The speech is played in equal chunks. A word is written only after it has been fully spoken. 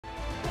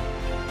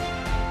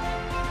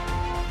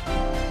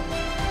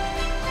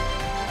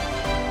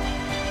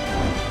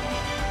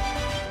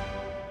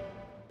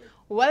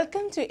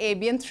Welcome to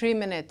ABN 3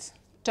 Minutes,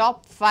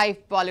 Top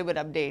 5 Bollywood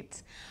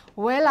Updates.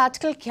 Well,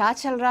 आजकल क्या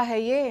चल रहा है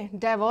ये?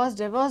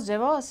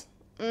 Divorce.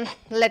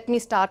 Let me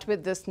start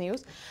with this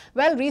news.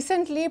 Well,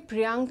 recently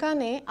Priyanka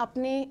ने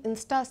अपने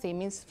Insta से,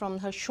 means from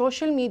her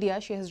social media,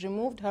 she has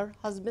removed her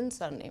husband's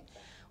surname.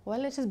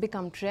 Well, it has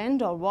become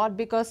trend or what?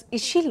 Because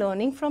is she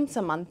learning from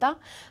Samantha?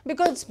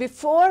 Because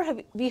before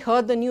we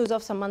heard the news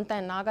of Samantha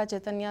and Naga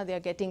Chaitanya, they are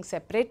getting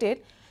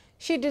separated,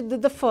 she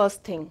did the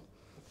first thing.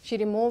 She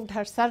removed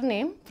her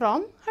surname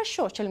from her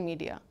social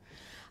media.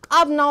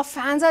 Ab now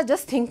fans are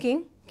just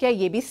thinking, क्या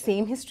ये भी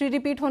same history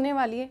repeat होने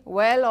वाली है?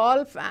 Well,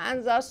 all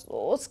fans are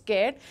so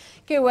scared.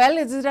 कि well,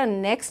 is it a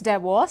next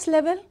divorce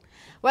level?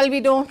 Well,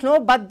 we don't know,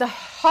 but the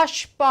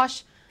hush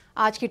posh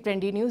आज की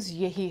trendy news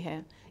यही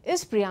है.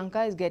 Is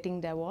Priyanka is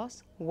getting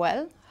divorced?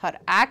 Well, her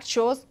act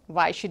shows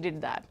why she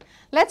did that.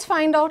 Let's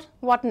find out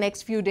what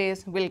next few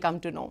days will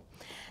come to know.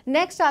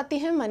 Next आती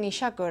है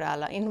Manisha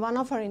Koirala. In one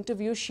of her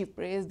interviews, she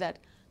praised that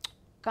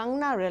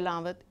Kangana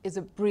Ranaut is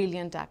a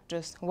brilliant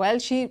actress. Well,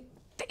 she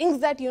thinks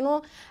that, you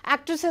know,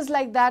 actresses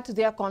like that,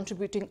 they are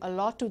contributing a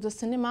lot to the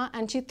cinema,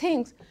 and she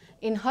thinks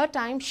in her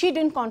time, she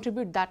didn't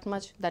contribute that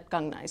much that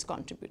Kangana is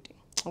contributing.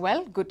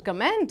 Well, good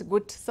comment,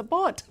 good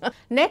support.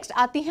 Next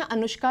आती है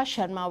Anushka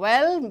Sharma.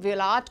 Well,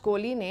 Virat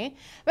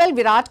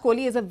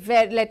Kohli is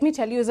let me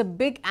tell you, is a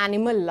big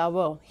animal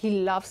lover.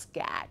 He loves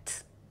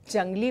cats.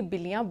 जंगली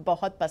बिल्लियां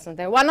बहुत पसंद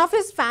है. One of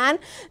his fan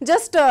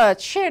just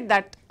shared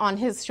that on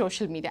his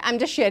social media. I'm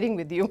just sharing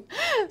with you.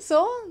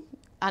 So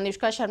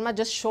Anushka Sharma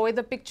just showed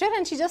the picture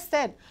and she just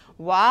said,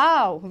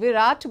 wow,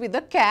 Virat with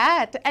a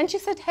cat, and she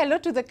said hello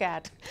to the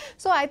cat.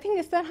 So I think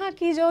इस तरह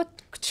की जो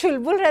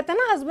चुलबुल रहता है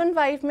ना husband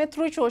wife में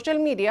through social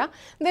media,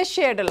 they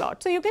shared a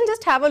lot. So you can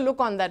just have a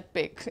look on that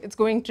pic. It's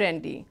going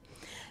trendy.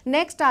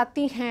 Next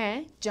आती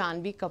हैं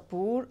जानवी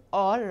कपूर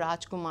और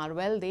राजकुमार.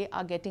 Well, they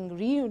are getting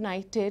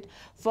reunited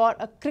for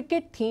a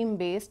cricket theme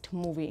based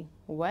movie.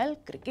 Well,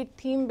 cricket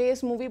theme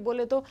based movie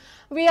बोले तो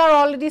we are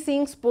already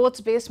seeing sports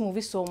based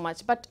movies so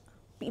much, but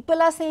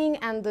people are saying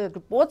and the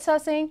reports are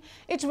saying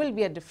it will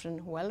be a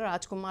different. Well,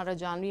 Rajkumar and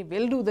Janvi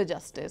will do the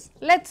justice.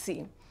 Let's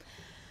see.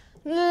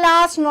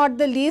 Last not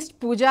the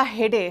least, Pooja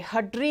Hegde.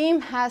 Her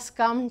dream has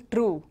come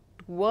true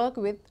to work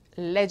with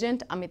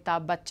legend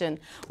Amitabh Bachchan.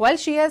 Well,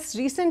 she has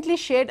recently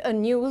shared a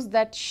news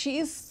that she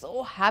is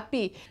so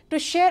happy to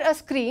share a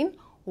screen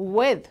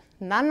with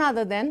none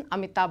other than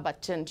Amitabh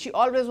Bachchan. She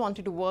always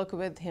wanted to work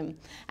with him,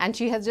 and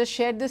she has just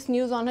shared this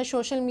news on her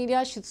social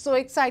media. She's so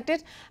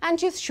excited and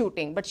she's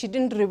shooting, but she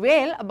didn't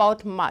reveal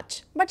about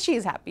much, but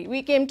she's happy.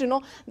 We came to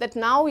know that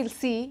now we'll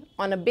see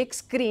on a big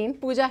screen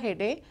Pooja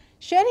Hegde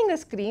sharing a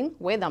screen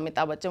with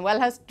Amitabh Bachchan. Well,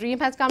 her dream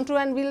has come true,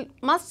 and we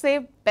must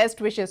say best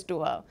wishes to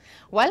her.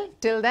 Well,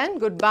 till then,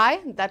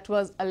 goodbye. That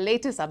was a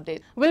latest update.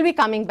 We'll be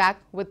coming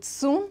back with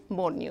soon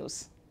more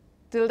news.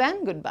 Till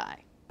then, goodbye.